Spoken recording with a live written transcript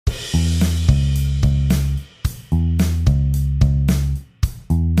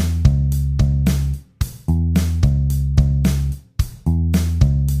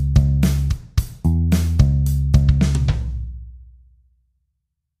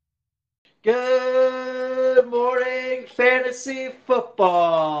Good morning, fantasy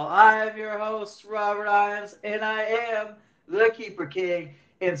football. I am your host, Robert Iams, and I am the Keeper King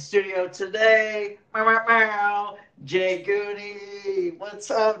in studio today. Meow, meow, meow. Jay Goonie.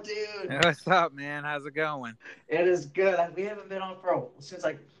 What's up, dude? Hey, what's up, man? How's it going? It is good. We haven't been on for seems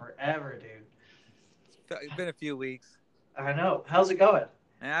like forever, dude. It's been a few weeks. I know. How's it going?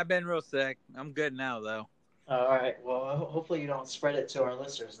 And I've been real sick. I'm good now, though. All right. Well, hopefully you don't spread it to our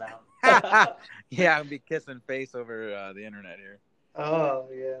listeners now. Yeah, I'll be kissing face over the internet here. Oh,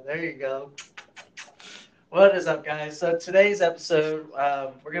 yeah. There you go. What is up, guys? So today's episode,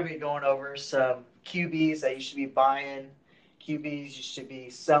 we're gonna be going over some QBs that you should be buying, QBs you should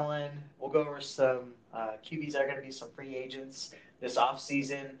be selling. We'll go over some QBs that are gonna be some free agents this off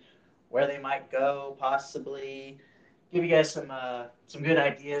season, where they might go, possibly. Give you guys some good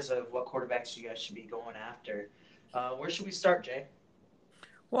ideas of what quarterbacks you guys should be going after. Where should we start, Jay?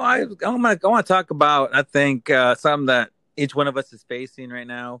 Well, I want to talk about I think something that each one of us is facing right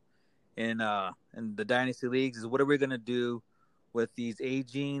now in the dynasty leagues is what are we going to do with these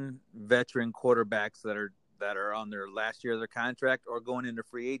aging veteran quarterbacks that are on their last year of their contract or going into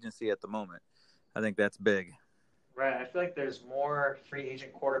free agency at the moment. I think that's big. Right. I feel like there's more free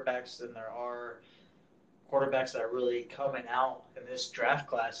agent quarterbacks than there are quarterbacks that are really coming out in this draft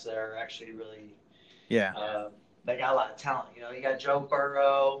class that are actually really Yeah. they got a lot of talent. You know, you got Joe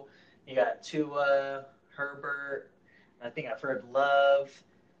Burrow, you got Tua, Herbert, and I think I've heard Love.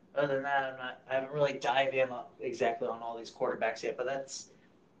 Other than that, I haven't really dived in exactly on all these quarterbacks yet, but I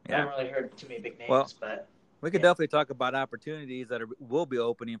Yeah. haven't really heard too many big Well, names. But we could yeah, definitely talk about opportunities will be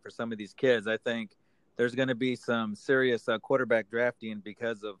opening for some of these kids. I think there's going to be some serious quarterback drafting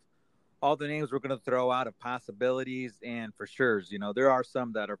because of all the names we're going to throw out of possibilities and for sure's. You know, there are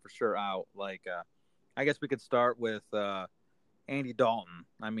some that are for sure out. Like, I guess we could start with Andy Dalton.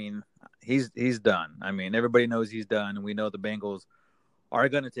 I mean, he's done. I mean, everybody knows he's done, and we know the Bengals are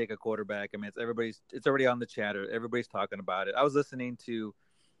going to take a quarterback. I mean, it's already on the chatter. Everybody's talking about it. I was listening to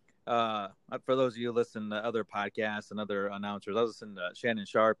for those of you who listen to other podcasts and other announcers, I was listening to Shannon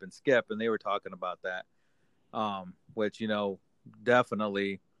Sharp and Skip, and they were talking about that. Which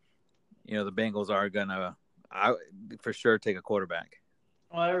definitely, the Bengals are gonna, I for sure take a quarterback.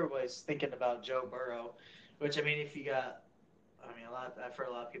 well, everybody's thinking about Joe Burrow, which I mean, if you got I mean, I've heard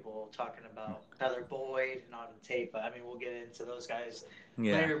a lot of people talking about Tyler Boyd and on the tape, but I mean, we'll get into those guys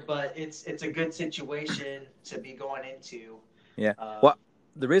Yeah, later. But it's a good situation to be going into. yeah. Um, Well,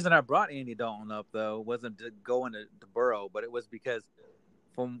 the reason I brought Andy Dalton up though wasn't to go into Burrow, but it was because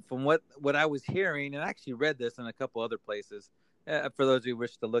from what I was hearing, and I actually read this in a couple other places. For those who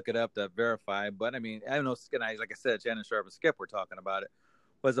wish to look it up to verify, but I mean, I don't know. Like I said, Shannon Sharp and Skip were talking about it.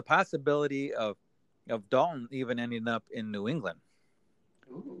 Was a possibility of Dalton even ending up in New England.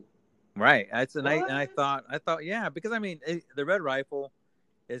 ooh, Right. That's and I what? thought yeah, because I mean the Red Rifle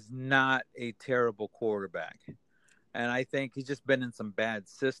is not a terrible quarterback. And I think he's just been in some bad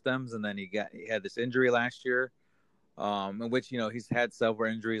systems and then he had this injury last year. In which, he's had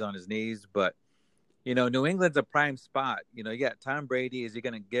several injuries on his knees, but New England's a prime spot. You got Tom Brady. Is he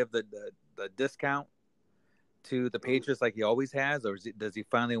going to give the discount to the Ooh, Patriots like he always has, or does he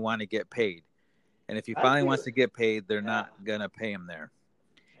finally want to get paid? And if he I finally feel wants to get paid, they're yeah, not going to pay him there.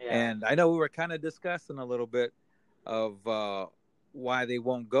 yeah. And I know we were kind of discussing a little bit of why they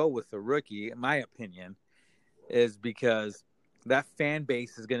won't go with the rookie. In my opinion, is because that fan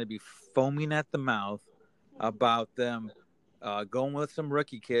base is going to be foaming at the mouth about them going with some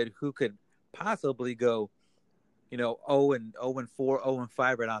rookie kid who could possibly go, 0-4,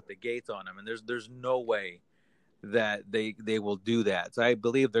 0-5 right out the gates on him. And there's no way that they will do that. So I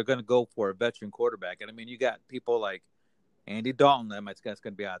believe they're going to go for a veteran quarterback. And I mean, you got people like Andy Dalton that's going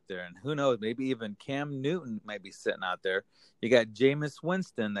to be out there, and who knows, maybe even Cam Newton might be sitting out there. You got Jameis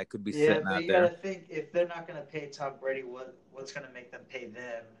Winston that could be Yeah, sitting but out you got to there. think if they're not going to pay Tom Brady, what's going to make them pay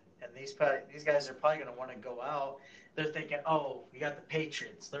them? And these guys are probably going to want to go out. They're thinking, oh, we got the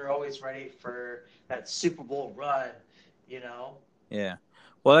Patriots. They're always ready for that Super Bowl run, you know. Yeah.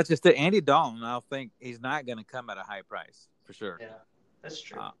 Well, that's just it. Andy Dalton, I think he's not going to come at a high price for sure. Yeah, that's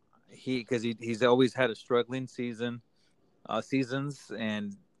true. Uh, he's always had a struggling seasons,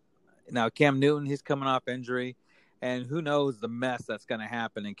 and now Cam Newton, he's coming off injury, and who knows the mess that's going to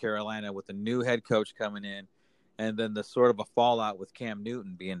happen in Carolina with the new head coach coming in, and then the sort of a fallout with Cam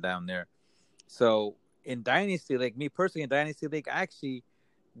Newton being down there. So in Dynasty League, me personally in Dynasty League, I actually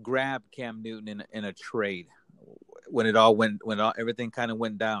grabbed Cam Newton in a trade when everything kind of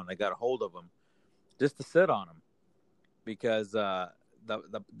went down. I got a hold of him just to sit on him because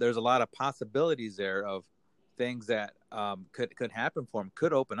there's a lot of possibilities there of things that could happen for him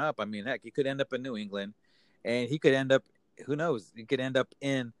could open up. I mean, heck, he could end up in New England, and he could end up. Who knows? He could end up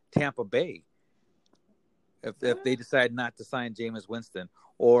in Tampa Bay if they decide not to sign Jameis Winston,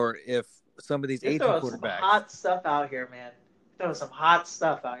 or if some of these You're aging throwing some quarterbacks. hot stuff out here, man. You're throwing some hot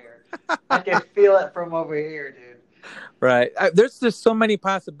stuff out here. I can feel it from over here, dude. Right. There's just so many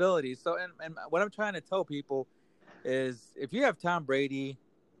possibilities. So, and what I'm trying to tell people is, if you have Tom Brady,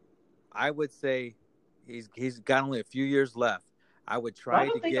 I would say he's got only a few years left. I would But I try to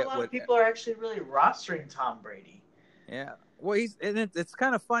don't think a get lot of what. people are actually really rostering Tom Brady. Yeah. Well, it's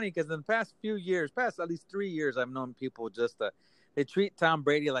kind of funny because in the past few years, past at least 3 years, I've known people just they treat Tom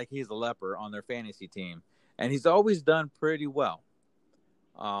Brady like he's a leper on their fantasy team, and he's always done pretty well.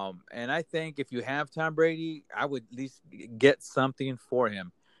 And I think if you have Tom Brady, I would at least get something for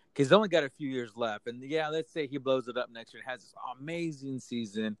him because he's only got a few years left. And yeah, let's say he blows it up next year and has this amazing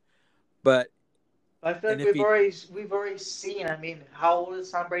season, but I feel and like if he we've already seen. I mean, how old is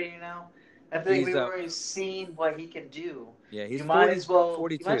Tom Brady now? I feel like he's we've already seen what he can do. yeah, You he's might 40 as well. You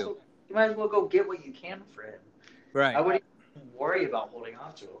might as 42. well. You might as well go get what you can for him. I Right. wouldn't even worry about holding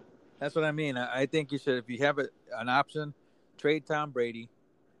on to him. That's what I mean. I think you should, if you have an option, trade Tom Brady,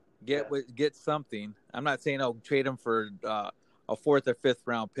 Yeah. get something. I'm not saying trade him for a fourth or fifth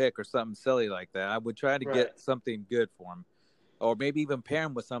round pick or something silly like that. I would try to Right. get something good for him, or maybe even pair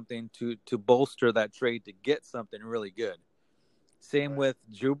him with something to bolster that trade to get something really good. Same Right. with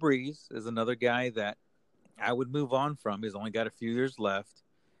Drew Brees is another guy that I would move on from. He's only got a few years left.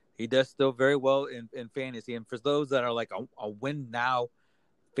 He does still very well in fantasy, and for those that are like a win now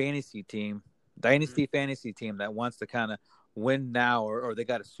fantasy team, Mm-hmm. dynasty fantasy team that wants to kind of win now, or they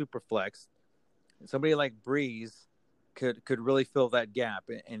got a super flex, somebody like Breeze could really fill that gap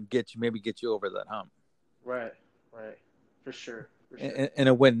and get you over that hump. Right. Right. For sure. For sure. In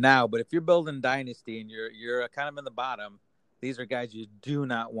a win now. But if you're building dynasty and you're kind of in the bottom, these are guys you do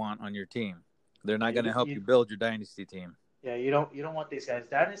not want on your team. They're Yeah. not going to help you build your dynasty team. Yeah, you don't want these guys.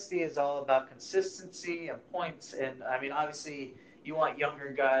 Dynasty is all about consistency and points, and I mean, obviously, you want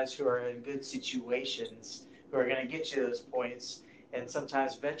younger guys who are in good situations who are going to get you those points. And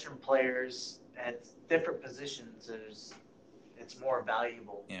sometimes veteran players at different positions is it's more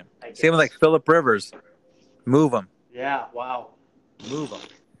valuable, Yeah. I Same with like guess. Phillip Rivers. Move him. Yeah. Wow. Move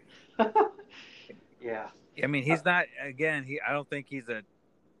him. Yeah. I mean, he's not. Again, I don't think he's a.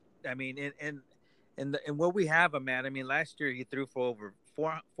 I mean, in what we have him at. I mean, last year he threw for over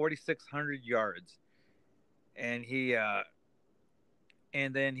 4,600 yards, and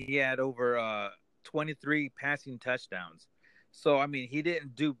and then he had over 23 passing touchdowns. So I mean, he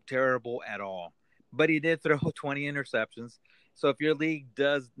didn't do terrible at all, but he did throw 20 interceptions. So if your league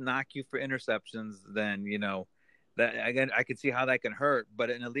does knock you for interceptions, then that again I can see how that can hurt. But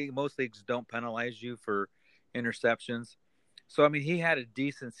in a league, most leagues don't penalize you for interceptions. So I mean, he had a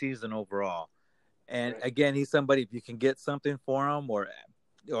decent season overall. And Right. again, he's somebody, if you can get something for him or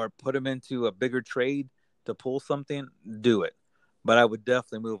put him into a bigger trade to pull something, do it. But I would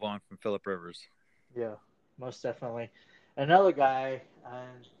definitely move on from Phillip Rivers. Yeah. Most definitely. Another guy,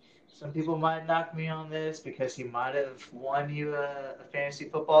 and some people might knock me on this because he might have won you a fantasy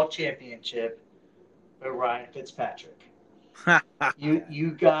football championship, but Ryan Fitzpatrick.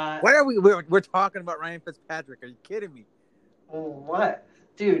 You got Why are we're talking about Ryan Fitzpatrick? Are you kidding me? what,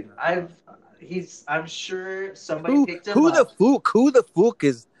 dude? I'm sure somebody Who picked him who the up. fook? Who the fook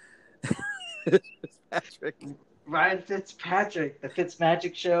is Fitzpatrick? Ryan Fitzpatrick, the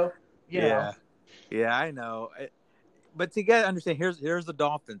Fitzmagic show. You know, Yeah, yeah, I know. But you got to understand. Here's the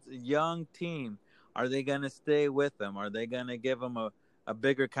Dolphins, a young team. Are they going to stay with them? Are they going to give them a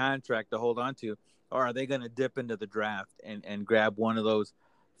bigger contract to hold on to, or are they going to dip into the draft and grab one of those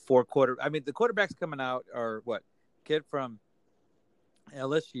I mean, the quarterbacks coming out are what? Kid from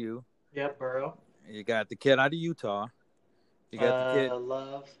LSU. yep, Burrow, You got the kid out of Utah. You got the kid.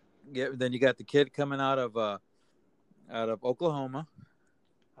 Love. Yeah. Then you got the kid coming out of Oklahoma.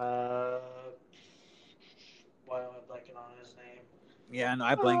 Uh, why am I blanking on his name? Yeah, I know.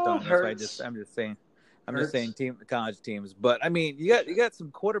 I blanked on him. That's why Hurts. I'm just saying. I'm just Hurts. saying college teams. But I mean, you got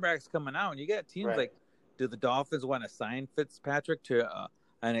some quarterbacks coming out, and you got teams Right. like, do the Dolphins want to sign Fitzpatrick to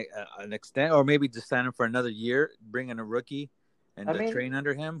an extent, or maybe just sign him for another year, bring in a rookie, and I mean, train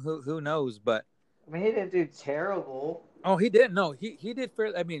under him? Who knows? But he didn't do terrible. he didn't. No, he did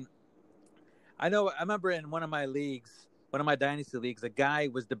fair. I mean, I know. I remember in one of my leagues, one of my dynasty leagues, a guy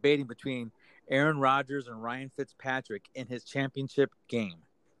was debating between Aaron Rodgers and Ryan Fitzpatrick in his championship game.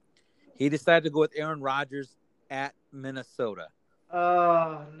 He decided to go with Aaron Rodgers at Minnesota.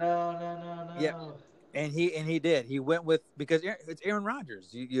 Oh no. Yeah, and he did. He went with because it's Aaron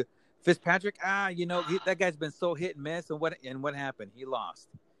Rodgers. Fitzpatrick, that guy's been so hit and miss, and what happened? He lost.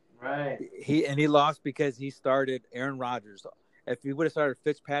 Right. He lost because he started Aaron Rodgers. If he would have started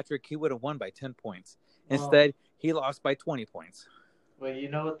Fitzpatrick, he would have won by 10 points. Well, Instead, he lost by 20 points. well, you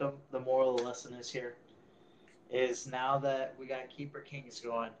know what the moral of the lesson is here is now that we got Keeper Kings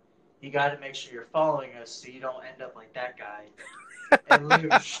going, you got to make sure you're following us so you don't end up like that guy and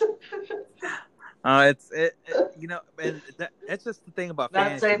lose. And that's just the thing about Not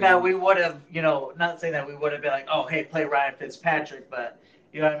fantasy, saying that man. we would have, not saying that we would have been like, oh, hey, play Ryan Fitzpatrick, but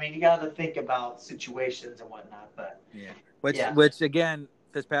you know what I mean. You got to think about situations and whatnot. But Yeah, yeah, which again,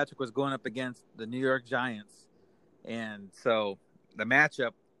 Fitzpatrick was going up against the New York Giants, and so the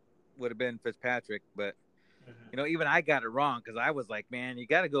matchup would have been Fitzpatrick. But even I got it wrong because I was like, man, you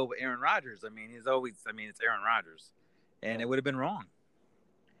got to go with Aaron Rodgers. It's Aaron Rodgers, and it would have been wrong.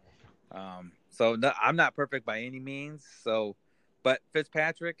 So no, I'm not perfect by any means. So, but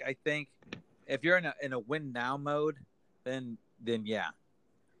Fitzpatrick, I think if you're in a win now mode, then yeah,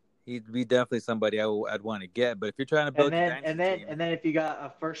 he'd be definitely somebody I'd want to get. But if you're trying to and build your then and dynasty then team, and then if you got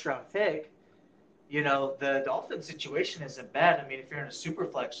a first round pick, the Dolphin situation isn't bad. I mean, if you're in a super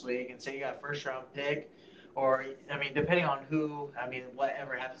flex league and say you got a first round pick, or I mean, depending on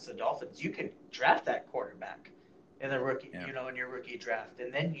whatever happens to the Dolphins, you could draft that quarterback in the rookie, yeah, in your rookie draft,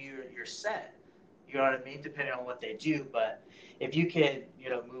 and then you're set. You know what I mean? Depending on what they do, but if you can,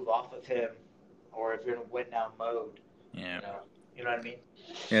 move off of him, or if you're in a win now mode, yeah, you know, you know what I mean?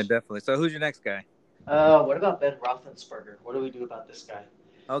 yeah, definitely. So who's your next guy? What about Ben Roethlisberger? What do we do about this guy?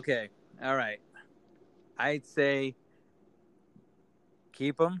 Okay, all right. I'd say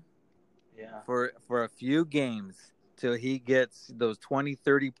keep him Yeah. for a few games till he gets those 20,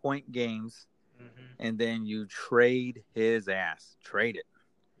 30 point games, Hmm. and then you trade his ass. Trade it.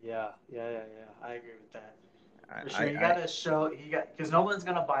 Yeah. I agree with that. I, For sure, I, you I gotta show because no one's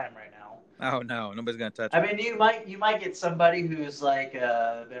gonna buy him right now. oh no, nobody's gonna touch I him. mean, you might get somebody who's like Ben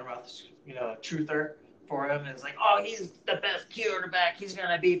Roethlisberger, a truther for him, and it's like, oh, he's the best quarterback. He's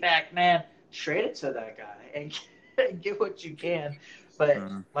gonna be back, man. Trade it to that guy and get what you can. But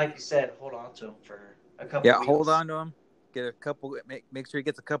Mhm. like you said, hold on to him for a couple Yeah, hold weeks. on to him. Get a couple. Make sure he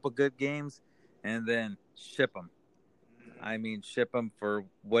gets a couple good games, and then ship him. I Hmm. mean, ship him for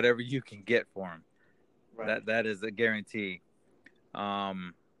whatever you can get for him. Right. That is a guarantee.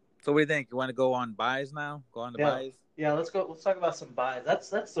 Um, so what do you think? You want to go on buys now? Go on to Yeah. buys. Yeah. Let's go. Let's talk about some buys. That's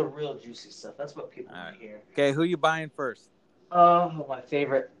the real juicy stuff. That's what people All want right. to hear. Okay, who you buying first? Oh, my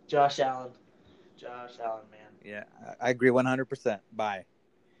favorite, Josh Allen. Josh Allen, man. Yeah, I agree 100%. Buy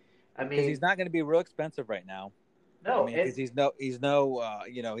I because he's mean, not going to be real expensive right now. I no, mean, because he's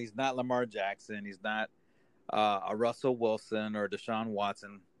not Lamar Jackson. He's not a Russell Wilson or Deshaun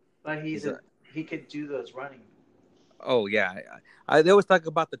Watson. but He's a he could do those running. Oh yeah, they always talk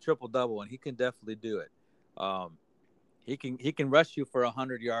about the triple double, and he can definitely do it. Um, he can rush you for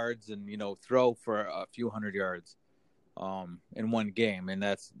 100 yards and throw for a few hundred yards in one game, and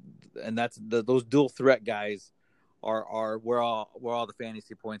those dual threat guys are where all the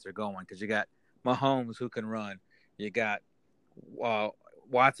fantasy points are going because you got Mahomes who can run, you got uh,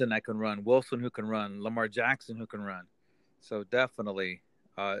 Watson that can run, Wilson who can run, Lamar Jackson who can run. So definitely,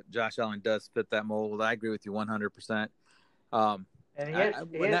 Josh Allen does fit that mold. I agree with you 100%. Um, And he I, had I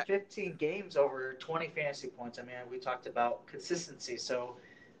he when had that 15 games over 20 fantasy points. I mean, we talked about consistency. So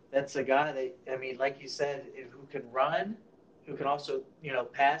that's a guy that I mean, like you said, who can run, who can also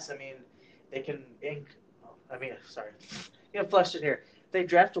pass. I mean, they can. I mean, sorry, flush it here. If they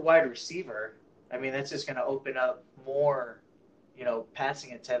draft a wide receiver, I mean, that's just going to open up more,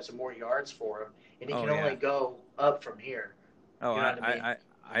 passing attempts and more yards for him, and he oh can yeah, only go up from here. oh You know what I mean?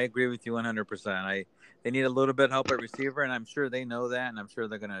 I agree with you 100%. They need a little bit of help at receiver, and I'm sure they know that, and I'm sure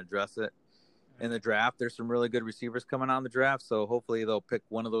they're going to address it in the draft. There's some really good receivers coming on the draft, so hopefully they'll pick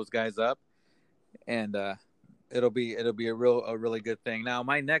one of those guys up, and it'll be a really good thing. Now,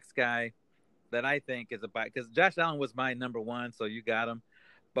 my next guy that I think is a buy because Josh Allen was my number one, so you got him.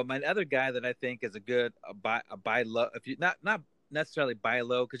 But my other guy that I think is a buy low if you not necessarily buy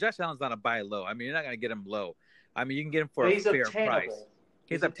low because Josh Allen's not a buy low. I mean, you're not going to get him low. I mean, you can get him for But a he's fair price. obtainable.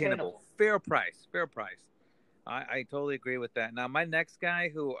 He's He's obtainable, obtainable. fair price, fair price. I totally agree with that. Now, my next guy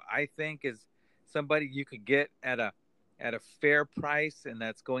who I think is somebody you could get at a fair price, and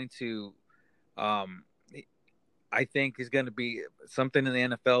that's going to um, I think he's going to be something in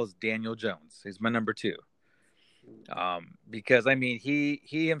the NFL is Daniel Jones. He's my number two. Because I mean, he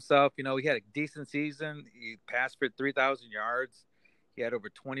himself, he had a decent season. He passed for 3,000 yards. He had over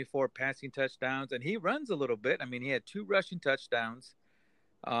 24 passing touchdowns, and he runs a little bit. I mean, he had two rushing touchdowns.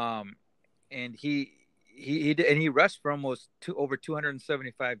 Um, and he did, and he rushed for almost over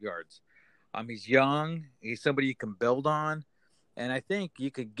 275 yards. He's young. He's somebody you can build on, and I think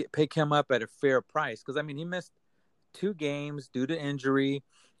you could pick him up at a fair price because I mean he missed 2 games due to injury,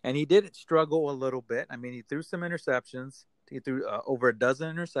 and he did struggle a little bit. I mean he threw some interceptions. He threw over a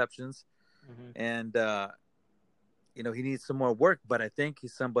dozen interceptions, Hmm. and he needs some more work. But I think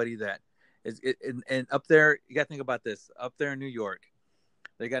he's somebody that and up there. You got to think about this. Up there in New York,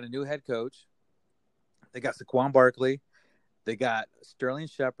 they got a new head coach. They got Saquon Barkley. They got Sterling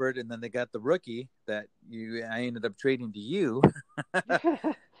Shepard, and then they got the rookie that I ended up trading to you.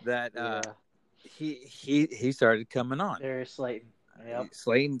 that Yeah, he started coming on. Darius Slayton. Yep.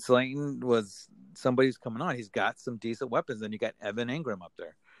 Slayton was somebody who's coming on. He's got some decent weapons. Then you got Evan Ingram up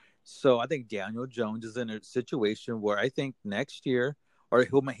there. So I think Daniel Jones is in a situation where I think next year, or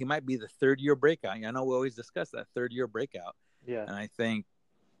he might be the third year breakout. I know we always discuss that third year breakout, Yeah. and I think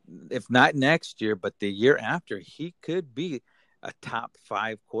if not next year, but the year after, he could be a top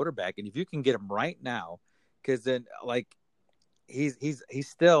 5 quarterback. And if you can get him right now, because then like he's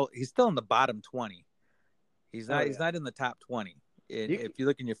still in the bottom 20. Oh He's yeah. not in the top 20. You c- If you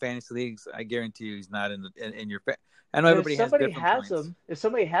look in your fantasy leagues, I guarantee you he's not in your. I know and if everybody has somebody different has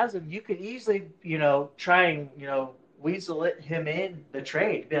points. him, you could easily, try and weasel him in the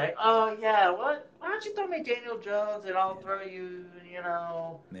trade. Be like, oh yeah, what? Why don't you throw me Daniel Jones and I'll throw you,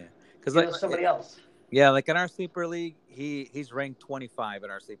 Yeah, because like somebody else. yeah, like in our sleeper league, he's ranked 25 in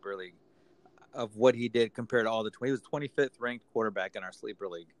our sleeper league of what he did compared to all the 20. He was 25th ranked quarterback in our sleeper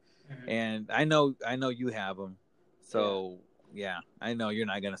league, Hmm. and I know you have him, Yeah. so yeah, I know you're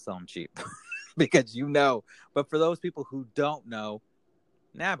not gonna sell him cheap because you know. But for those people who don't know,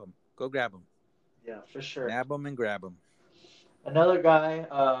 nab him, go grab him, Yeah, for sure. nab him and grab him. Another guy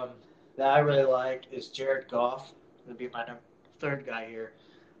that I really like is Jared Goff. Would be my third guy here.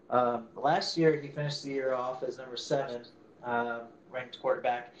 Last year, he finished the year off as number 7 ranked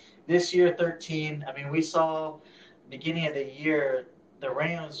quarterback. This year, 13. I mean, we saw beginning of the year the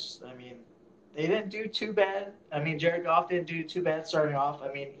Rams. I mean, they didn't do too bad. I mean, Jared Goff didn't do too bad starting off.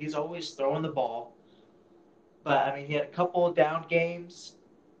 I mean, he's always throwing the ball, but I mean, he had a couple of down games.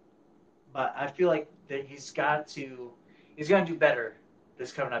 But I feel like that he's going to do better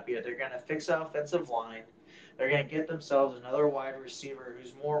this coming up year. They're going to fix the offensive line. They're going to get themselves another wide receiver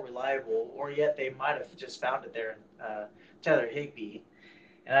who's more reliable, or yet they might have just found it there in Tyler Higbee.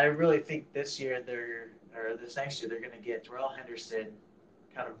 And I really think this next year, they're going to get Darrell Henderson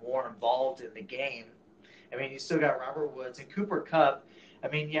kind of more involved in the game. I mean, you still got Robert Woods and Cooper Kupp. I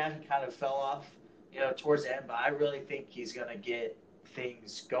mean, yeah, he kind of fell off, towards the end, but I really think he's going to get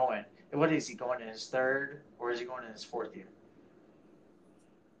things going. And what is he going in his third, or is he going in his fourth year?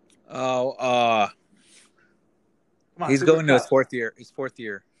 Oh, Come on, he's Cooper going to his Kupp, fourth year. His fourth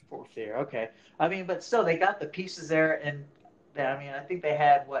year. fourth year. Okay. I mean, but still, they got the pieces there, and I mean, I think they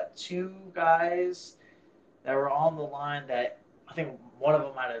had what, 2 guys that were on the line that I think one of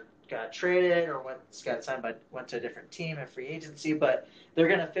them might have got traded or got signed but went to a different team in free agency. But they're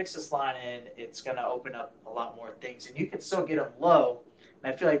going to fix this line and it's going to open up a lot more things. And you can still get him low.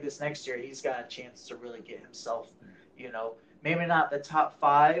 And I feel like this next year he's got a chance to really get himself, maybe not the top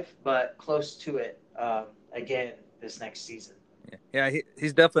 5, but close to it again this next season. Yeah,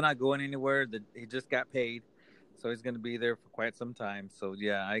 he's definitely not going anywhere. He just got paid, so he's going to be there for quite some time. So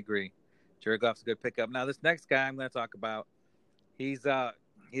yeah, I agree. Jared Goff's a good pickup. Now this next guy I'm going to talk about, he's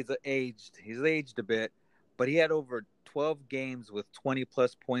he's aged a bit, but he had over 12 games with 20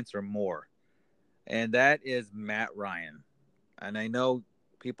 plus points or more, and that is Matt Ryan. And I know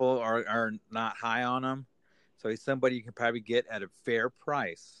people are not high on him, so he's somebody you can probably get at a fair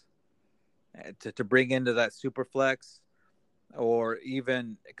price to bring into that super flex or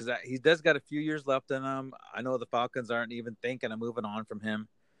even because he does got a few years left in him. I know the Falcons aren't even thinking of moving on from him,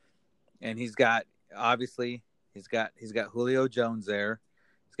 and he's got obviously he's got Julio Jones there,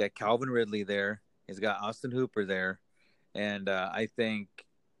 he's got Calvin Ridley there, he's got Austin Hooper there, and I think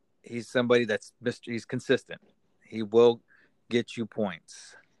he's somebody he's consistent. He will get you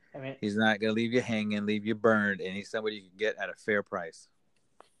points. I mean, He's not going to leave you hanging, leave you burned, and he's somebody you can get at a fair price.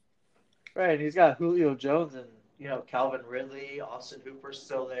 right. He's got Julio Jones and, Calvin Ridley, Austin Hooper's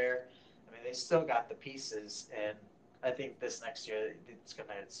still there. I mean, they still got the pieces. And I think this next year it's going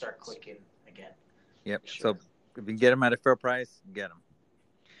to start clicking again. Yep. For sure. So if you can get him at a fair price, get him.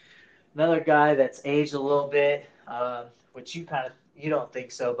 Another guy that's aged a little bit, which you don't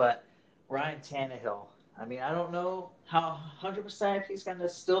think so, but Ryan Tannehill. I mean, I don't know how 100% if he's going to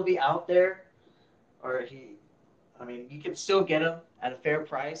still be out there or he. I mean, you can still get him at a fair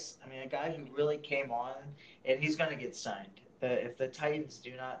price. I mean, a guy who really came on and he's going to get signed. If the Titans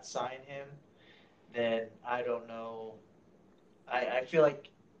do not sign him, then I don't know. I feel like,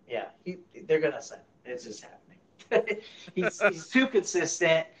 yeah, they're gonna sign him. It's just happening. He's too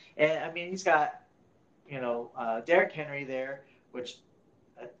consistent, and I mean he's got Derrick Henry there, which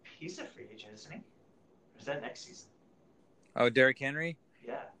uh, he's a free agent, isn't he? Or is that next season? Oh, Derrick Henry.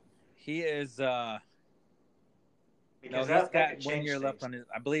 Yeah, He is. No, because he's that got could 1 year change left things. on his.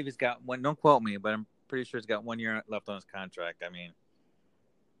 I believe he's got one. Don't quote me, but I'm pretty sure he's got 1 year left on his contract. I mean,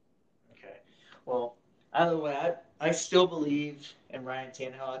 Okay, well, either way, I still believe in Ryan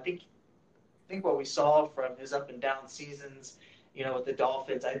Tannehill. I think what we saw from his up and down seasons, with the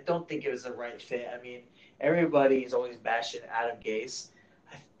Dolphins, I don't think it was the right fit. I mean, everybody's always bashing Adam Gase.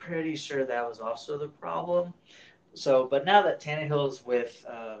 I'm pretty sure that was also the problem. So, but now that Tannehill's with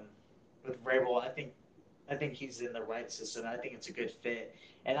Vrabel, I think he's in the right system. I think it's a good fit,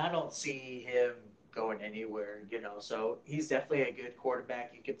 and I don't see him going anywhere. So he's definitely a good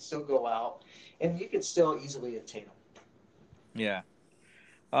quarterback. You can still go out, and you can still easily obtain him. yeah.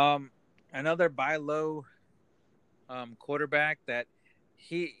 Um, Another buy low quarterback that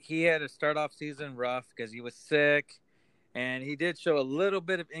he had to start off season rough because he was sick, and he did show a little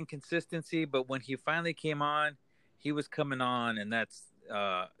bit of inconsistency. But when he finally came on, he was coming on, and that's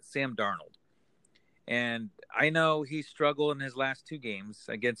Sam Darnold. And I know he struggled in his last two games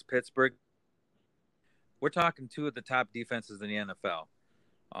against Pittsburgh. We're talking two of the top defenses in the NFL.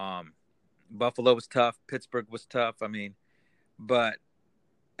 Um, Buffalo was tough. Pittsburgh was tough. I mean, but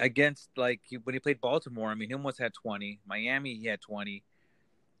against when he played Baltimore, I mean, he almost had 20. Miami, he had 20.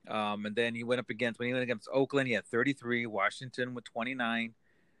 And then he went up against when he went against Oakland, he had 33. Washington with 29.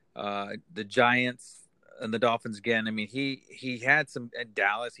 The Giants and the Dolphins again. I mean, he had some at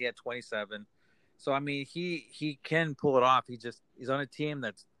Dallas. He had 27. So I mean, he can pull it off. He's on a team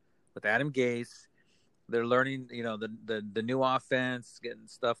that's with Adam Gase. They're learning, the new offense, getting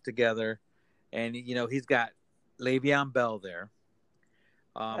stuff together, and he's got Le'Veon Bell there.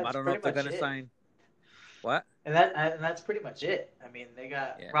 I That's don't know pretty if they're much going to it. sign what. And that's pretty much it. I mean, they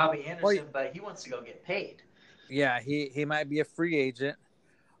got Yeah. Robbie Well, Anderson, but he wants to go get paid. yeah, he might be a free agent.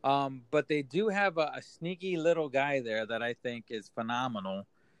 But they do have a sneaky little guy there that I think is phenomenal,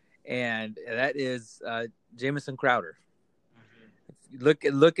 and that is Jamison Crowder. Mm-hmm.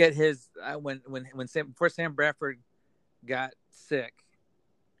 Look at his before Sam Bradford got sick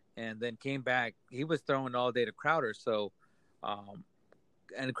and then came back, he was throwing all day to Crowder. So,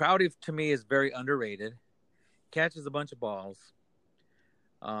 and Crowder to me is very underrated. Catches a bunch of balls.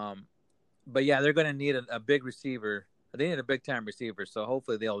 Um, but yeah, they're going to need a big receiver. They need a big time receiver. So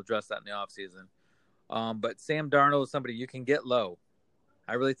hopefully they'll address that in the offseason. But Sam Darnold is somebody you can get low.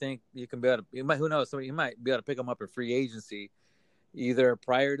 I really think you can be able to. Who knows? You might be able to pick him up in free agency, either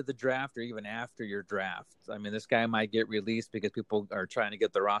prior to the draft or even after your draft. I mean, this guy might get released because people are trying to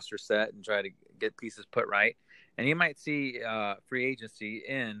get the roster set and try to get pieces put right, and he might see free agency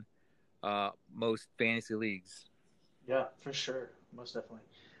in most fantasy leagues. Yeah, for sure, most definitely.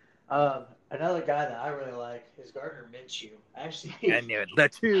 Another guy that I really like is Gardner Minshew. I Actually, knew it.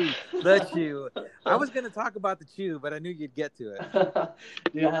 The chew. I was going to talk about the chew, but I knew you'd get to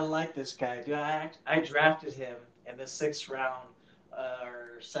it. dude, I like this guy. Dude, I drafted him in the sixth round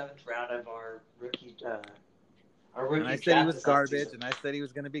or seventh round of our And I rookie said he draft was this last garbage, season. and I said he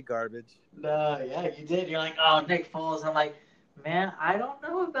was going to be garbage. No, yeah, you did. You're like, oh, Nick Foles. I'm like, man, I don't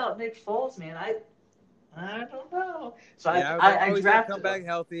know about Nick Foles, man. I don't know. So I, Yeah, I was like, I, I oh, he's going to come drafted him. back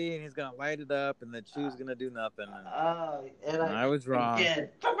healthy, and he's going to light it up, and the chew's going to do nothing. And And I was wrong. again,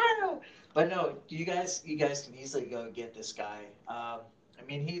 but no, you guys can easily go get this guy. I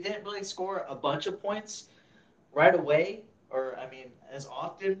mean, he didn't really score a bunch of points right away, or I mean, as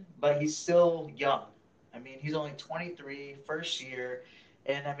often, but he's still young. I mean, he's only 23, first year,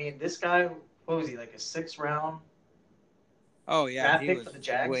 and I mean, this guy, what was he like a sixth round Oh yeah, draft pick for the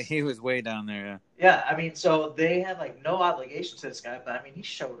Jags? he was way down there. Yeah. Yeah, I mean, so they had like no obligation to this guy, but I mean, he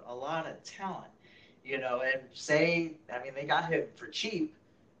showed a lot of talent. And I mean, they got him for cheap.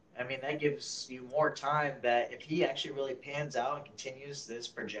 I mean, that gives you more time that if he actually really pans out and continues this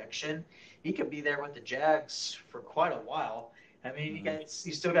projection, he could be there with the Jags for quite a while. I mean, Mm-hmm.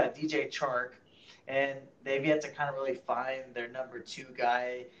 you still got DJ Chark, and they've yet to kind of really find their number two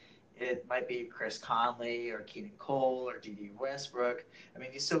guy. It might be Chris Conley or Keenan Cole or D.D. Westbrook. I mean,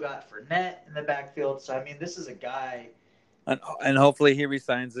 you still got Fournette in the backfield. So, I mean, this is a guy. And hopefully he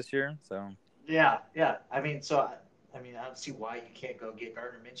resigns this year. So Yeah, yeah. I mean, I don't see why you can't go get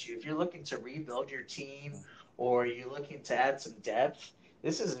Gardner Minshew. If you're looking to rebuild your team or you're looking to add some depth,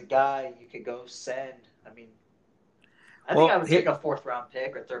 this is a guy you could go send. I mean, I think well, I would take a fourth round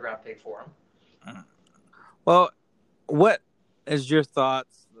pick or third round pick for him. well, what is your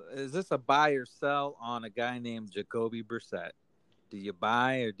thoughts? is this a buy or sell on a guy named Jacoby Brissett? Do you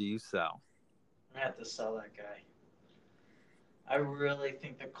buy or do you sell? I have to sell that guy. I really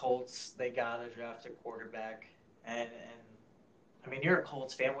think the Colts they gotta draft a quarterback, and I mean you're a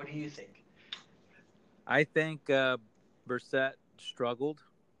Colts fan. What do you think? I think Brissett struggled.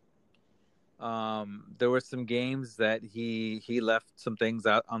 There were some games that he left some things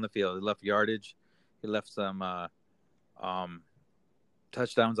out on the field. He left yardage. He left some um,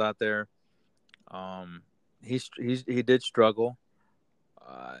 touchdowns out there. He did struggle,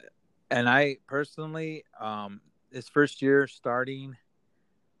 uh, and I personally, his first year starting,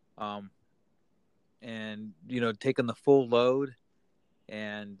 um, and taking the full load,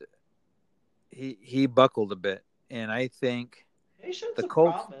 and he buckled a bit, and I think He showed the some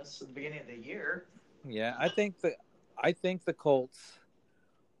Colts. promise at the beginning of the year. Yeah, I think the Colts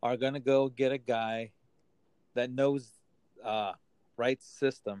are going to go get a guy that knows uh, right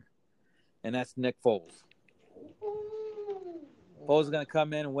system, and that's Nick Foles. Foles is going to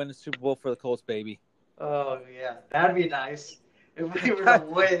come in and win the Super Bowl for the Colts, baby. Oh yeah, that'd be nice if we were to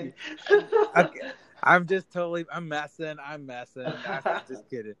win. Okay, I'm messing. I'm just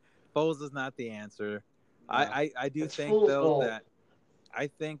kidding. Foles is not the answer. I, No, I, I do it's think fool's though gold. that I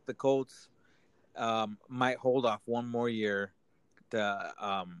think the Colts might hold off one more year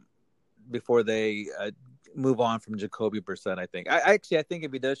to before they move on from Jacoby Brissett. I think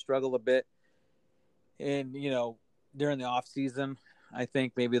if he does struggle a bit, and during the off season, I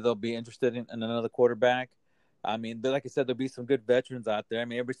think maybe they'll be interested in another quarterback. I mean, like I said, there'll be some good veterans out there. I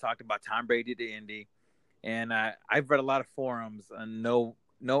mean, everybody's talking about Tom Brady to Indy, and I've read a lot of forums, and no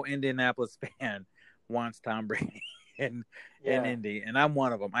Indianapolis fan wants Tom Brady in Yeah. Indy, and I'm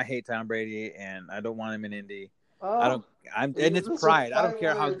one of them. I hate Tom Brady, and I don't want him in Indy. I Oh, don't. And it's those are pride. I don't fine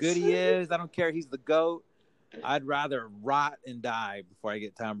care how good words. he is. I don't care he's the goat. I'd rather rot and die before I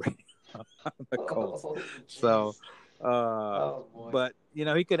get Tom Brady on the Colts. Oh, So, jeez. Oh boy. but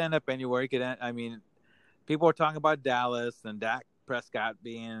he could end up anywhere. He could. I mean, people are talking about Dallas and Dak Prescott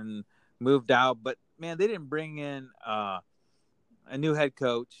being moved out, but man, they didn't bring in a new head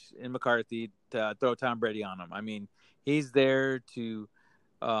coach in McCarthy to throw Tom Brady on him. I mean, he's there to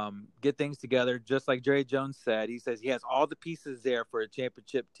get things together, just like Jerry Jones said. He says he has all the pieces there for a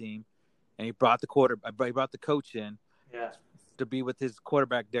championship team, and he brought the coach in Yeah. to be with his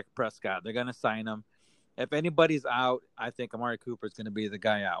quarterback Dick Prescott. They're going to sign him. If anybody's out, I think Amari Cooper is going to be the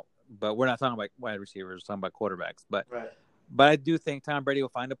guy out. But we're not talking about wide receivers, we're talking about quarterbacks. But Right. but I do think Tom Brady will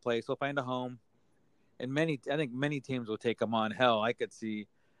find a place. He'll find a home, and I think many teams will take him on. Hell, I could see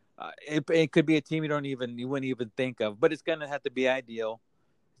it could be a team you wouldn't even think of, but it's going to have to be ideal.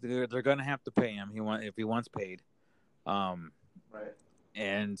 They're going to have to pay him. If he wants paid, um, Right.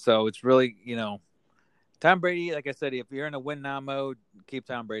 and so it's really Tom Brady. Like I said, if you're in a win now mode, keep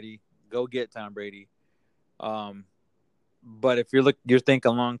Tom Brady. Go get Tom Brady. Um, but if you're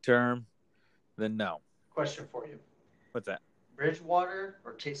thinking long term, then no. Question for you: What's that? Bridgewater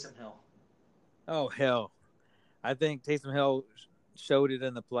or Taysom Hill? Oh hell, I think Taysom Hill showed it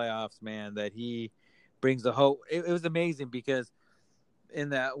in the playoffs, man. That he brings the hope. It was amazing because in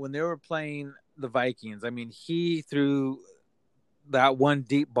that when they were playing the Vikings, I mean, he threw that one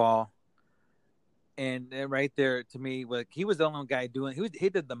deep ball, and right there to me, like he was the only guy doing. He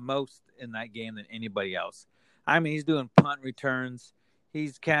did the most in that game than anybody else. I mean, he's doing punt returns,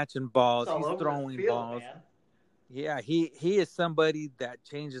 he's catching It's balls, all he's over the throwing field, balls. man. Yeah, he is somebody that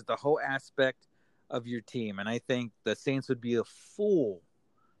changes the whole aspect of your team, and I think the Saints would be a fool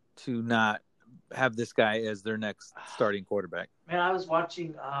to not have this guy as their next starting quarterback. Man, I was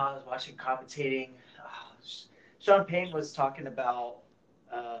watching commentating. Sean Payne was talking about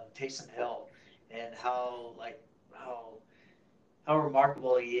Taysom Hill and how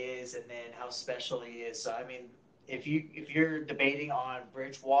remarkable he is, and then how special he is. So I mean, if you're debating on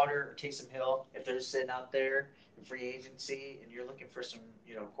Bridgewater or Taysom Hill, if they're sitting out there in free agency and you're looking for some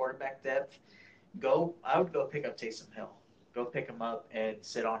quarterback depth, go. I would go pick up Taysom Hill. Go pick him up and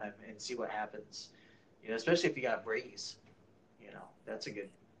sit on him and see what happens. Especially if you got Breeze. That's a good.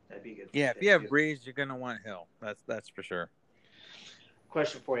 That'd be a good Yeah, if you fit have too. Breeze, you're gonna want Hill. That's for sure.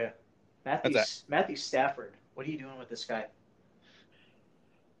 Question for you, That's that. Matthew Stafford. What are you doing with this guy?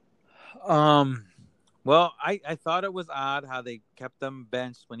 Um, well, I thought it was odd how they kept him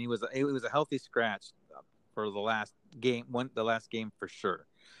benched when it was a healthy scratch for the last game. The last game for sure.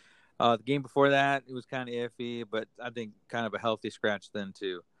 The game before that, it was kind of iffy, but I think kind of a healthy scratch then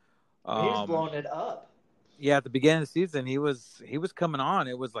too. I mean, he's Um, blowing it up. yeah, at the beginning of the season, he was coming on.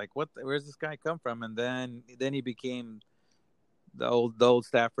 It was like, where's this guy come from? And then he became the old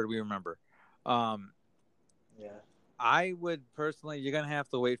Stafford we remember. Um, Yeah. I would personally, you're gonna have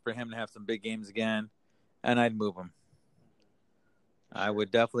to wait for him to have some big games again, and I'd move him. I Sure.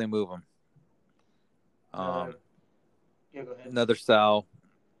 would definitely move him. Another. Um, Yeah, go ahead. Another sell.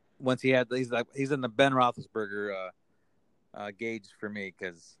 Once he's in the Ben Roethlisberger gauge for me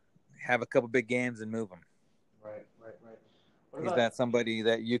because have a couple big games and move him. Right, right, right. What He's about? not somebody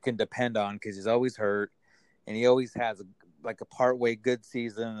that you can depend on because he's always hurt, and he always has like a part way good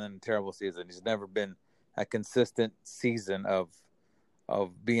season and a terrible season. He's never been a consistent season of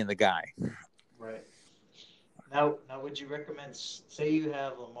being the guy. Right. Now, would you recommend? Say you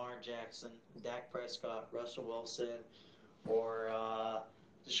have Lamar Jackson, Dak Prescott, Russell Wilson, or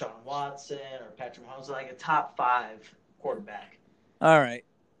Deshaun Watson, or Patrick Mahomes, like a top five quarterback. All right.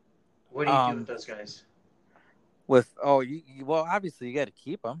 What do you do with Um. those guys? Well, obviously you got to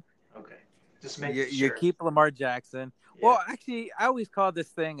keep him. Okay, just You making you sure. keep Lamar Jackson. Yeah. Well, actually, I always call this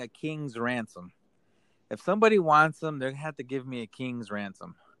thing a king's ransom. If somebody wants him, they're gonna have to give me a king's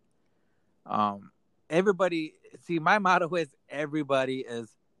ransom. Um, everybody, see, my motto is everybody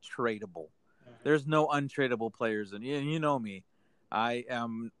is tradable. Mm-hmm. There's no untradeable players, and you know me.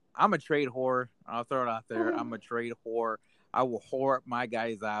 I'm a trade whore. I'll throw it out there. I'm a trade whore. I will whore up my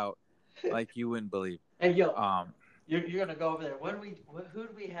guys out like you wouldn't believe. Hey, yo, Um, you're gonna go over there. Who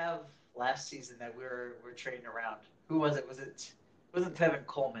did we have last season that we're trading around? Who was it? Was it Tevin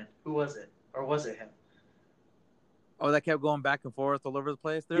Coleman? Who was it? Or was it him? oh, that kept going back and forth all over the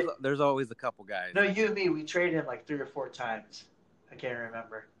place. Yeah. There's always a couple guys. No, you and me. We traded him like 3 or 4 times. I can't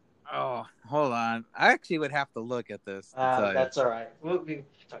remember. Oh, hold on. I actually would have to look at this to tell you. That's all right. We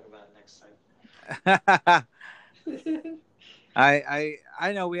talk about it next I time.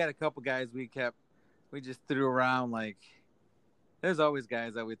 I know we had a couple guys we just threw around like there's always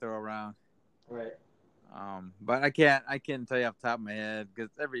guys that we throw around. Right. But I can't tell you off the top of my head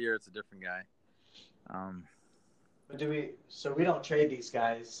because every year it's a different guy. Um, But so we don't trade these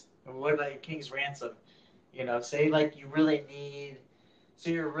guys. And what about your King's Ransom? Say like you really need, so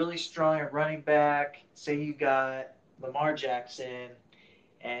you're really strong at running back. Say you got Lamar Jackson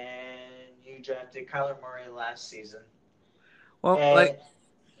and you drafted Kyler Murray last season. well, like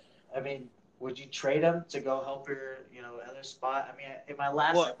And I mean, would you trade him to go help your, other spot? I mean, in my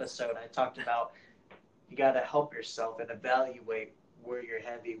last well, episode, I talked about you got to help yourself and evaluate where you're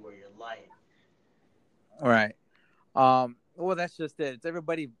heavy, where you're light. right. Well, that's just it. It's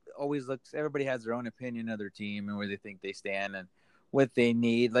everybody always looks. Everybody has their own opinion of their team and where they think they stand and what they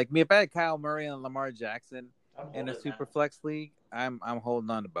need. Like me, if I had Kyle Murray and Lamar Jackson I'm in a holding super that. flex league, I'm holding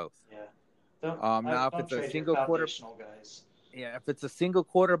on to both. Yeah. Don't Now if don't it's a trade your single quarter, foundational guys. yeah, if it's a single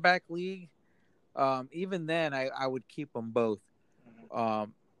quarterback league, even then I would keep them both.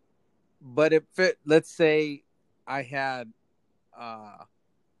 Mm-hmm. But let's say I had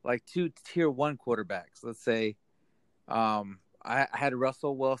like two tier one quarterbacks. Let's say I had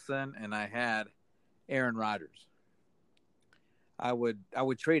Russell Wilson and I had Aaron Rodgers. I would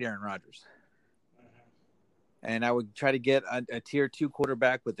trade Aaron Rodgers, and I would try to get a tier two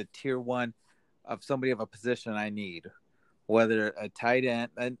quarterback with a tier one of somebody of a position I need, whether a tight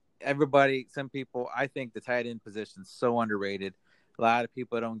end. And some people, I think the tight end position is so underrated. A lot of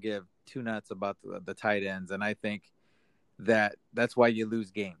people don't give two nuts about the tight ends, and I think that's why you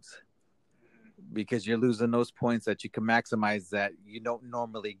lose games because you're losing those points that you can maximize that you don't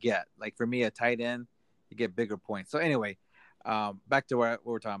normally get. Like for me, a tight end, you get bigger points. So anyway, back to what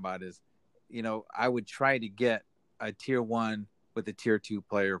we're talking about is, I would try to get a tier one with a tier two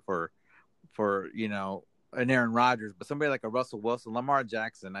player for an Aaron Rodgers, but somebody like a Russell Wilson, Lamar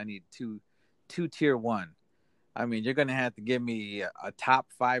Jackson, I need two tier one. I mean, you're going to have to give me a top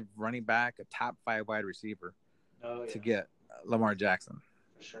five running back, a top five wide receiver to get Lamar Jackson.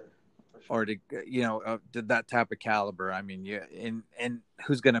 For sure. Or to that type of caliber. I mean, and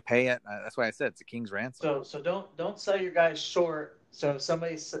who's going to pay it? That's why I said it's a king's ransom. So don't sell your guys short. So if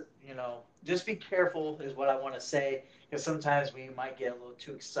somebody, just be careful is what I want to say because sometimes we might get a little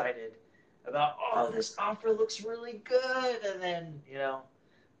too excited about this offer looks really good and then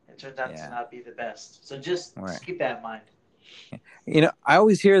it turns out to not be the best. So just keep that in mind. I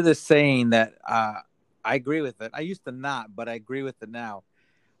always hear this saying that I agree with it. I used to not, but I agree with it now.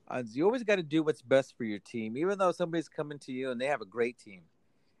 You always got to do what's best for your team, even though somebody's coming to you and they have a great team,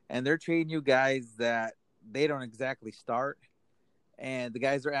 and they're trading you guys that they don't exactly start, and the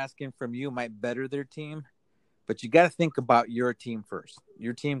guys they're asking from you might better their team, but you got to think about your team first.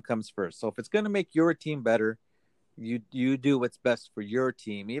 Your team comes first. So if it's going to make your team better, you do what's best for your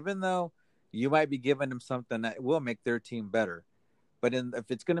team, even though you might be giving them something that will make their team better. But if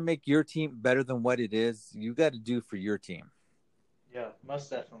it's going to make your team better than what it is, you got to do for your team. Yeah, most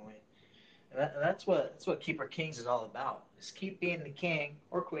definitely. That's what Keeper Kings is all about. Is keep being the king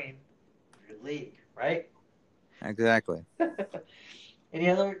or queen of your league, right? Exactly. Any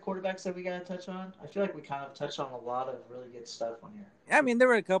other quarterbacks that we got to touch on? I feel like we kind of touched on a lot of really good stuff on here. I mean, there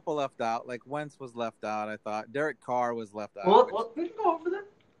were a couple left out. Like Wentz was left out. I thought Derek Carr was left out, which Well, we can go over them.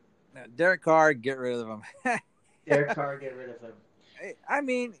 Derek Carr, get rid of him. Derek Carr, get rid of him. I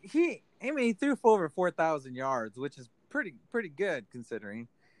mean, he threw for over 4,000 yards, which is pretty good considering.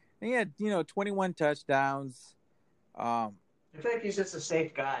 And he had 21 touchdowns. I feel like he's just a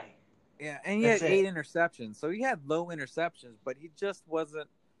safe guy. Yeah, and he That's had 8 it. interceptions, so he had low interceptions, but he just wasn't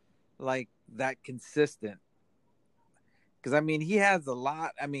like that consistent. Because I mean, he has a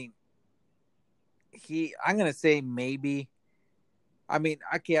lot. I mean, I'm gonna say maybe. I mean,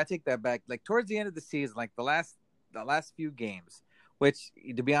 okay, I take that back. Like towards the end of the season, like the last few games, which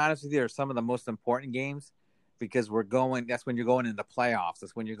to be honest with you, are some of the most important games because we're going. That's when you're going into playoffs.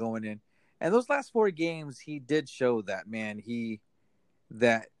 That's when you're going in. And those last 4 games, he did show that man.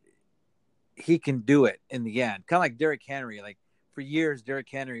 That he can do it in the end. Kind of like Derrick Henry. Like for years, Derrick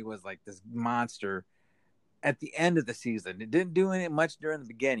Henry was like this monster at the end of the season. It didn't do any much during the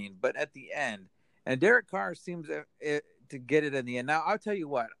beginning, but at the end. And Derek Carr seems to get it in the end. Now, I'll tell you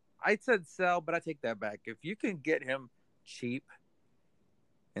what. I said sell, but I take that back. If you can get him cheap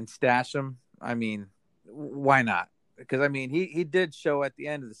and stash him, I mean, why not? Because, I mean, he did show at the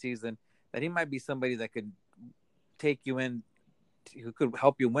end of the season that he might be somebody that could take you in, who could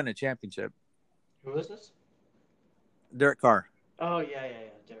help you win a championship. Who is this? Derek Carr. Oh yeah,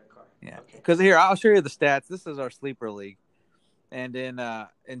 Derek Carr. Yeah. Okay. Because here, I'll show you the stats. This is our sleeper league. And in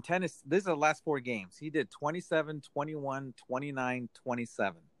tennis, these are the last 4 games. He did 27, 21, 29,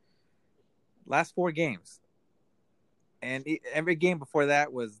 27. Last 4 games. And every game before that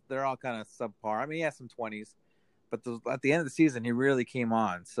they're all kind of subpar. I mean, he had some 20s, but at the end of the season, he really came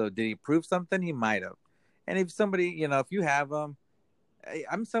on. So did he prove something? He might have. And if somebody, if you have him,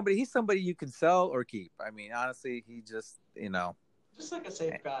 he's somebody you can sell or keep. I mean, honestly, he just like a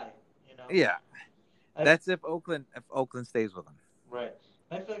safe guy, yeah. That's if Oakland stays with him. Right.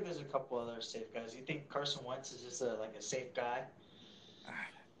 I feel like there's a couple other safe guys. You think Carson Wentz is just like a safe guy?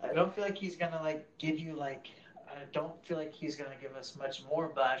 I don't feel like he's gonna give you I don't feel like he's gonna give us much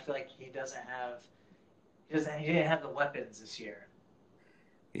more, but I feel like he didn't have the weapons this year.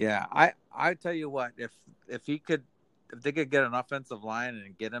 Yeah, I tell you what, if he could, if they could get an offensive line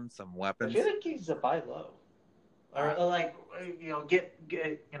and get him some I weapons, feel like he's a buy low, or go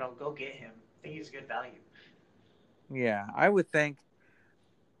get him. I think he's good value. yeah, I would think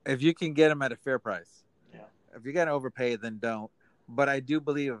if you can get him at a fair price. Yeah. If you got to overpay, then don't. But I do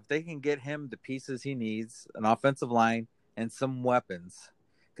believe if they can get him the pieces he needs, an offensive line and some weapons,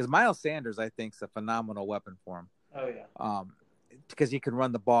 because Miles Sanders, I think, is a phenomenal weapon for him. Oh yeah. Because he can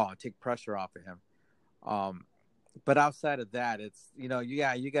run the ball and take pressure off of him. But outside of that, it's you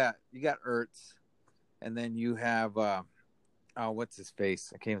got Ertz, and then you have what's his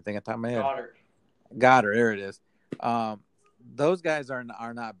face? I can't even think of the top of my head. Goddard, there it is. Those guys are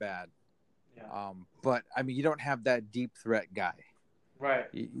not bad. Yeah. But I mean, you don't have that deep threat guy. Right.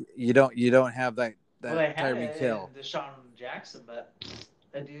 You don't have that Tyreek Hill. Deshaun Jackson, but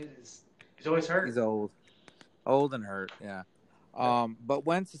that dude he's always hurt. He's old and hurt. Yeah. But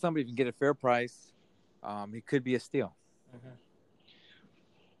Wentz is somebody who can get a fair price. He could be a steal. Mm-hmm.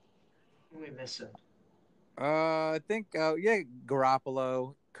 Who are we missing? I think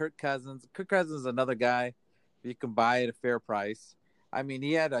Garoppolo, Kirk Cousins. Kirk Cousins is another guy you can buy at a fair price. I mean,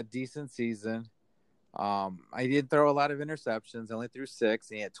 he had a decent season. I didn't throw a lot of interceptions. I only threw 6.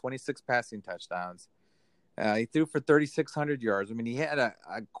 He had 26 passing touchdowns. He threw for 3,600 yards. I mean, he had a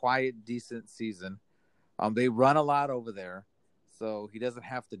quiet, decent season. They run a lot over there, so he doesn't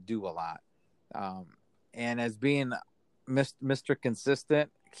have to do a lot. And as being Mr.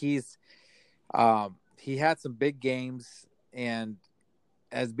 Consistent, he had some big games. And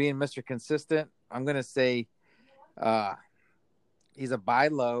as being Mr. Consistent, I'm going to say he's a buy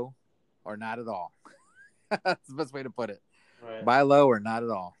low or not at all. That's the best way to put it. Right. Buy low or not at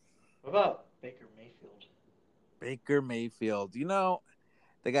all. What about Baker Mayfield? Baker Mayfield.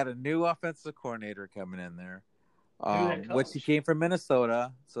 They got a new offensive coordinator coming in there, which he came from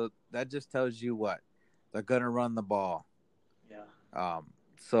Minnesota. So that just tells you what they're going to run the ball. Yeah.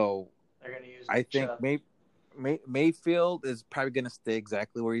 So they're going to use. I think Mayfield is probably going to stay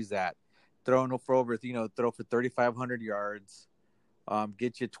exactly where he's at, throw for 3,500 yards,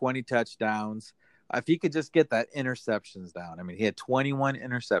 get you 20 touchdowns. If he could just get that interceptions down. I mean, he had 21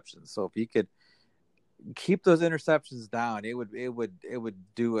 interceptions. So if he could keep those interceptions down, it would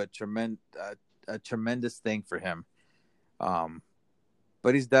do a tremendous thing for him.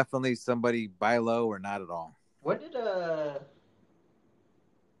 but he's definitely somebody buy low or not at all. When did well,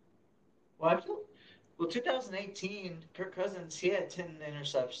 I feel well, 2018, Kirk Cousins, he had 10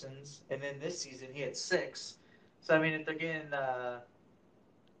 interceptions, and then this season he had six. So, I mean, if they're getting, wow,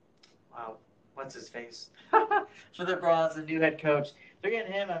 what's his face? For the Browns, the new head coach, if they're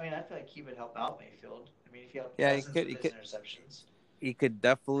getting him, I mean, I feel like he would help out Mayfield. I mean, if you have Yeah, he Cousins could. with He his could. interceptions. He could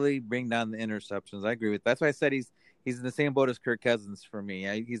definitely bring down the interceptions. I agree with. That's why I said he's in the same boat as Kirk Cousins for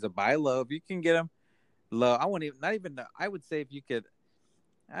me. He's a buy low. If you can get him low, I wouldn't even. Not even. I would say if you could.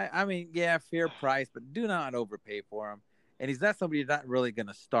 I mean, yeah, fair price, but do not overpay for him. And he's not somebody you're not really going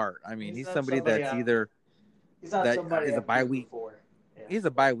to start. I mean, He's he's not somebody somebody that's I've, either he's not that somebody is a I've bye used week. before. Yeah, He's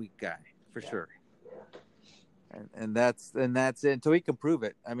a bye week guy for yeah, sure. yeah. And that's it until he can prove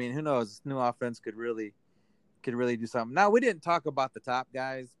it. I mean, who knows? This new offense could really do something. Now, we didn't talk about the top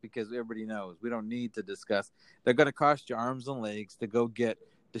guys because everybody knows we don't need to discuss. They're going to cost you arms and legs to go get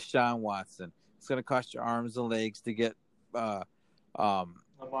Deshaun Watson. It's going to cost you arms and legs to get uh, um,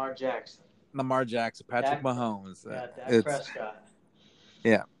 Lamar Jackson. Lamar Jackson, Patrick Dak, Mahomes. yeah, Dak It's Prescott.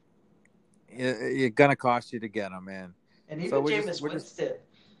 yeah, it's going to cost you to get them, man. And So even we're just Jameis we're just Winston.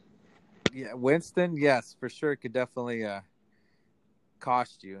 yeah, Winston, yes, for sure, could definitely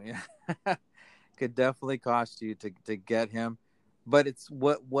cost you. Yeah, could definitely cost you to get him. But it's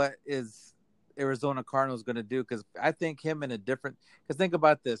what is Arizona Cardinals going to do? Because I think him in a different. Because think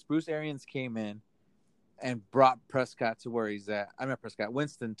about this: Bruce Arians came in and brought Prescott to where he's at. I'm not Prescott,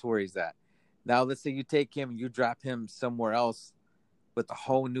 Winston to where he's at. Now let's say you take him and you drop him somewhere else with a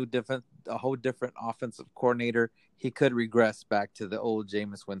whole different offensive coordinator. He could regress back to the old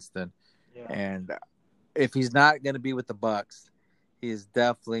Jameis Winston. Yeah. And if he's not going to be with the Bucks, he is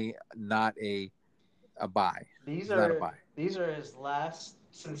definitely not a buy. These He's not a are buy. these are his last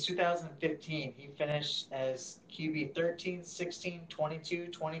since 2015. He finished as QB 13, 16, 22,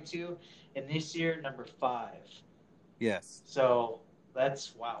 22, and this year number 5. Yes, So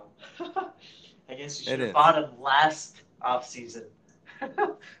that's wow. I guess you it should have is. bought him last offseason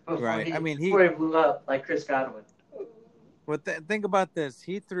before Right. I he mean, before he blew up like Chris Godwin. think about this.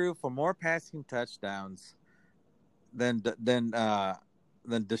 He threw for more passing touchdowns than than uh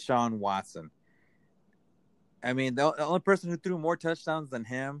than Deshaun Watson. I mean, the only person who threw more touchdowns than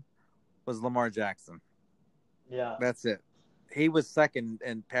him was Lamar Jackson. Yeah. That's it. He was second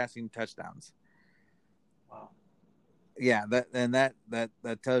in passing touchdowns. Wow. Yeah,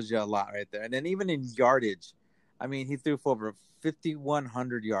 that tells you a lot right there. And then even in yardage, I mean, he threw for over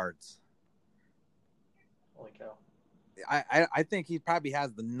 5,100 yards. Holy cow. I think he probably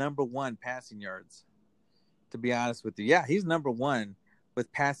has the number one passing yards. To be honest with you, yeah, he's number one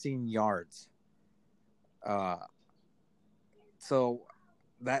with passing yards. Uh, so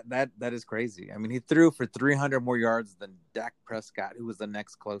that is crazy. I mean, he threw for 300 more yards than Dak Prescott, who was the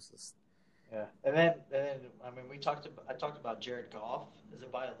next closest. Yeah, and then I mean I talked about Jared Goff as a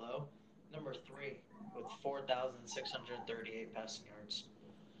buy low, number 3 with 4,638 passing yards.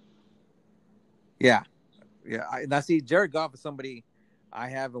 Yeah, yeah. Now see, Jared Goff is somebody I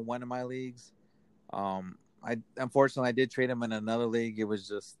have in one of my leagues. I unfortunately I did trade him in another league. It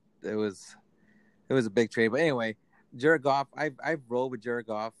was a big trade, but anyway, Jared Goff. I've rolled with Jared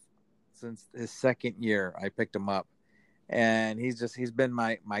Goff since his second year. I picked him up, and he's been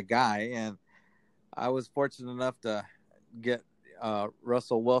my guy. And I was fortunate enough to get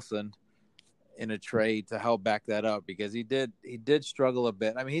Russell Wilson in a trade to help back that up because he did struggle a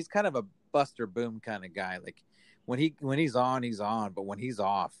bit. I mean, he's kind of a Buster Boom kind of guy. Like when he's on, but when he's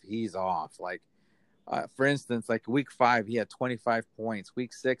off, he's off. Like for instance, like week 5 he had 25 points.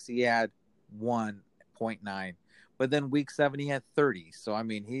 Week 6 he had 1.9, but then week 7 he had 30. So I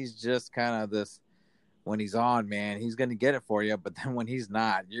mean, he's just kind of this. When he's on, man, he's going to get it for you. But then when he's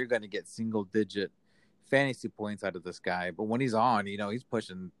not, you're going to get single digit fantasy points out of this guy. But when he's on, he's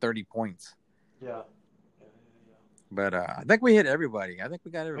pushing 30 points. Yeah. But I think we hit everybody. I think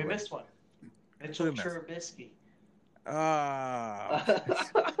we got We everybody. missed one. Who Mitchell we missed? Trubisky. Oh, Ah.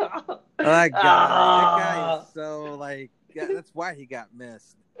 that guy is so like. Yeah, that's why he got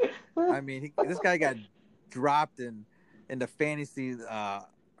missed. I mean, this guy got dropped into fantasy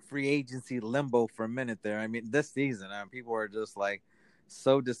free agency limbo for a minute there. I mean, this season, people are just like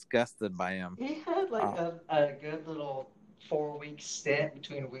so disgusted by him. He had like Uh, a good little 4 week stint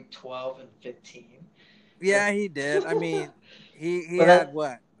between week 12 and 15. But yeah, he did. I mean, he but had that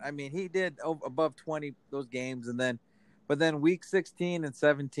what? I mean, he did above 20 those games, but then week 16 and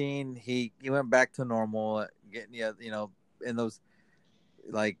 17, he went back to normal, getting in those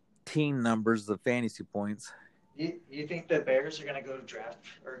like teen numbers of fantasy points. you think the Bears are going to go to draft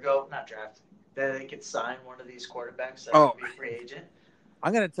or go not draft that they could sign one of these quarterbacks that are going Oh, to be free agent?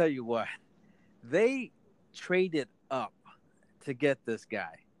 I'm gonna tell you what, they traded up to get this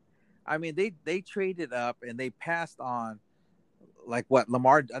guy. I mean, they traded up and they passed on like what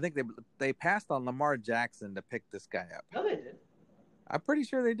Lamar. I think they passed on Lamar Jackson to pick this guy up. No, they did. I'm pretty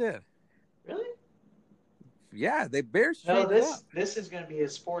sure they did. Really? Yeah, they Bears No, traded up. this is going to be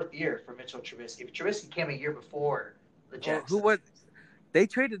his fourth year for Mitchell Trubisky. But Trubisky came a year before the Oh, who Jacksons. was? They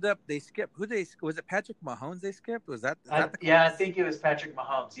traded up. They skipped. Who they was it? Patrick Mahomes. They skipped. Was that is that the Yeah, I case? think it was Patrick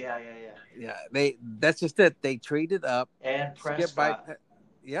Mahomes. Yeah. Yeah, they. That's just it. They traded up. And Skipped by. Prescott.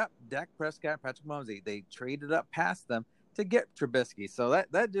 Yep, Dak Prescott, Patrick Mahomes. They traded up past them to get Trubisky. So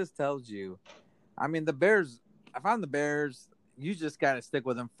that just tells you. I mean, the Bears. If I'm the Bears, you just got to stick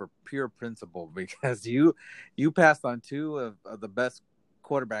with them for pure principle because you passed on two of the best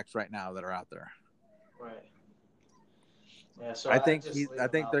quarterbacks right now that are out there. Right. Yeah, so I I think just leave I him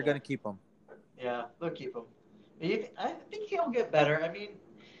think out they're going there. to keep him. Yeah, they'll keep him. I think he'll get better. I mean,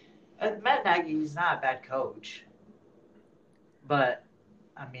 Matt Nagy, he's not a bad coach, but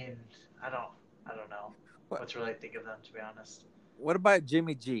I mean, I don't, I don't know What what to really think of them, to be honest. What about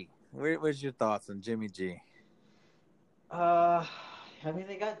Jimmy G? Where's your thoughts on Jimmy G? Uh, I mean,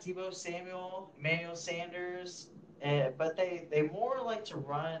 they got Debo Samuel, Emmanuel Sanders, but they more like to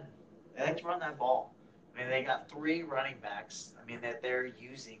run. They like to run that ball. I mean, they got three running backs. I mean, that they're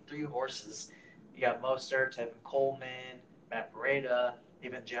using three horses. You got Mostert, Tevin Coleman, Matt Breida,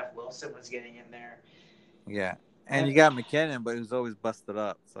 even Jeff Wilson was getting in there. Yeah, and I you got McKinnon, but who's always busted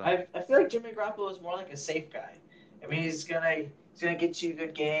up. So I feel like Jimmy Garoppolo is more like a safe guy. I mean, he's gonna get you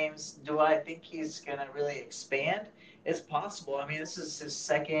good games. Do I think he's gonna really expand? It's possible. I mean, this is his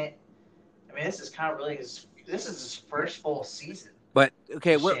second. I mean, this is kind of really his. This is his first full season but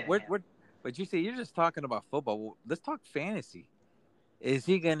okay, with Shanahan. but you see, you're just talking about football. Well, let's talk fantasy. Is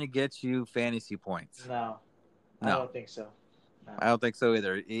he going to get you fantasy points? No, I No, don't think so. No. I don't think so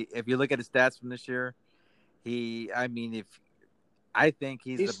either. If you look at his stats from this year, if I think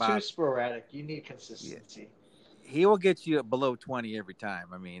He's too sporadic. You need yeah, consistency. he will get you below 20 every time.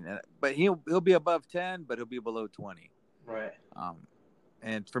 I mean, but he'll be above 10, but he'll be below 20. Right.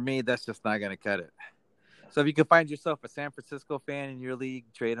 And for me, that's just not going to cut it. So if you can find yourself a San Francisco fan in your league,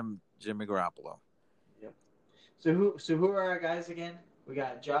 trade him Jimmy Garoppolo. Yep. So who are our guys again? We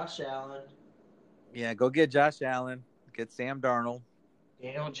got Josh Allen, Yeah, go get Josh Allen, get Sam Darnold,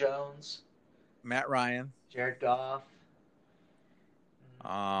 Daniel Jones, Matt Ryan, Jared Goff,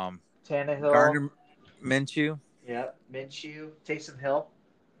 um, Tannehill. Gardner Minshew. Yep. Minshew, Taysom Hill.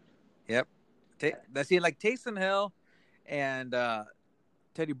 Yep. Like Taysom Hill and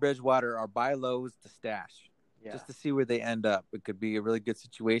Teddy Bridgewater are buy lows to stash, Yeah. just to see where they end up. It could be a really good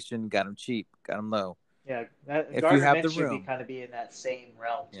situation. Got them cheap, got them low. Yeah, If you Gardner have the Minshew room, kind of be in that same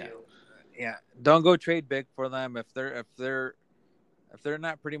realm yeah, too. yeah. Don't go trade big for them if they're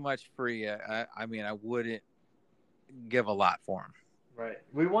not pretty much free. I mean, I wouldn't give a lot for them. Right.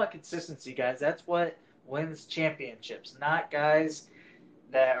 We want consistency, guys. That's what wins championships, not guys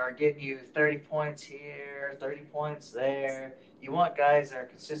that are getting you 30 points here, 30 points there. You want guys that are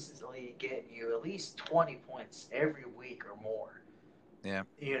consistently getting you at least 20 points every week or more. Yeah.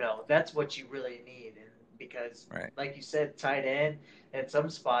 That's what you really need. And because, Right. like you said, tight end, in some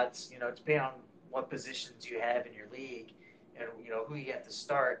spots, depending on what positions you have in your league and, who you have to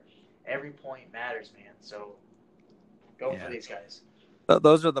start, every point matters, man. So go for Yeah. these guys.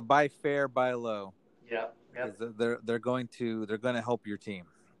 Those are the buy fair, buy low. Yep. Because they're going to help your team.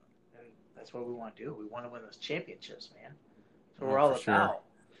 And that's what we want to do. We want to win those championships, man. That's what we're Oh, all for about. sure.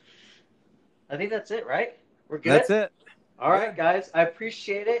 I think that's it, right? We're good? That's it. All right, guys. I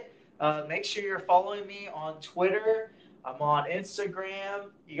appreciate it. Make sure you're following me on Twitter. I'm on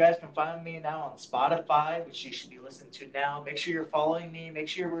Instagram. You guys can find me now on Spotify, which you should be listening to now. Make sure you're following me. Make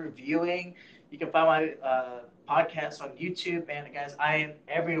sure you're reviewing. You can find my podcast on YouTube. Man, guys, I am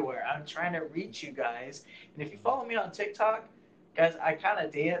everywhere. I'm trying to reach you guys. And if you follow me on TikTok, guys, I kind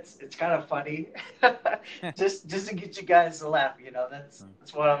of dance. It's kind of funny, just to get you guys to laugh.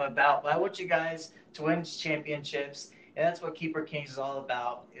 That's what I'm about. But I want you guys to win championships, and that's what Keeper Kings is all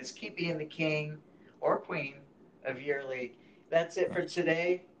about. Is keep being the king or queen of your league. That's it for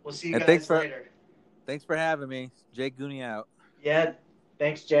today. We'll see you guys later. Thanks for having me. Jay Goonie out. Yeah,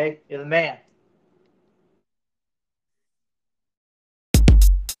 thanks, Jay. You're the man.